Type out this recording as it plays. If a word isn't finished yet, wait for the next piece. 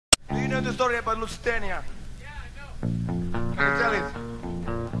know the story about Lusitania? Yeah, I know. Can you tell it?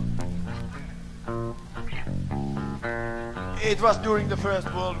 It was during the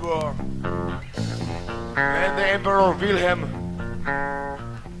First World War. When the Emperor Wilhelm,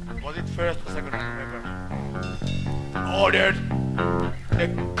 was it first or second, I don't remember, ordered the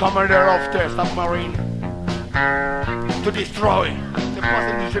commander of the submarine to destroy the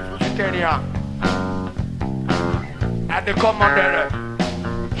passenger ship Lusitania. And the commander,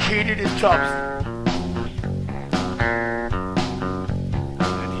 he did his jobs.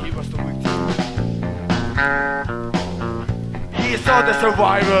 And he was the victim. He saw the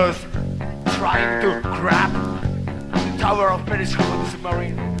survivors trying to grab the tower of periscope of the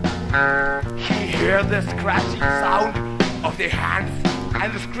submarine. He heard the scratching sound of their hands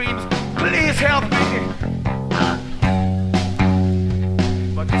and the screams, "Please help me!"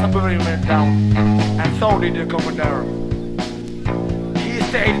 But the submarine went down, and so did the commander. He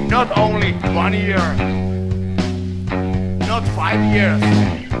stayed not only 1 year, not 5 years,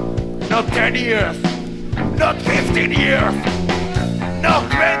 not 10 years, not 15 years, not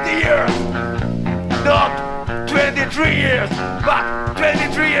 20 years, not 23 years, but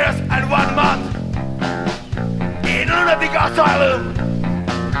 23 years and 1 month in lunatic asylum.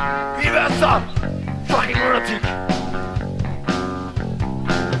 He was so fucking lunatic.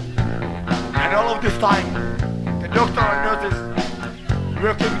 And all of this time, the doctor and nurses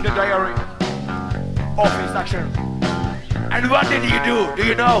were keeping the diary of his actions. And what did he do? Do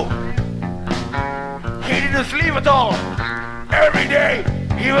you know? He didn't sleep at all. Every day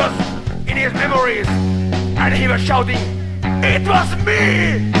he was in his memories and he was shouting, "It was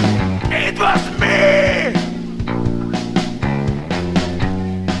me! It was me!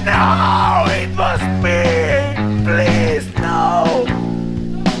 No, it was me! Please, no!"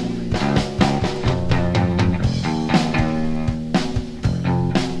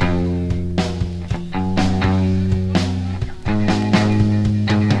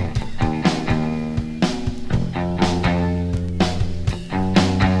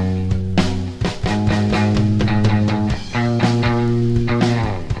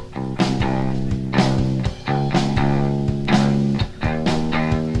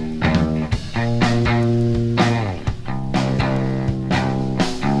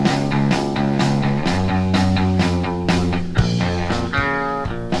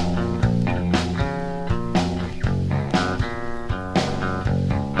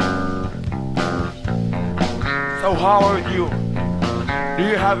 So how are you? Do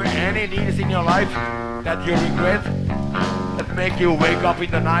you have any needs in your life that you regret, that make you wake up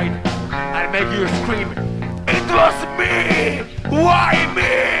in the night and make you scream, "It was me! Why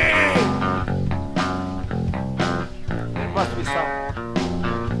me?" There must be some.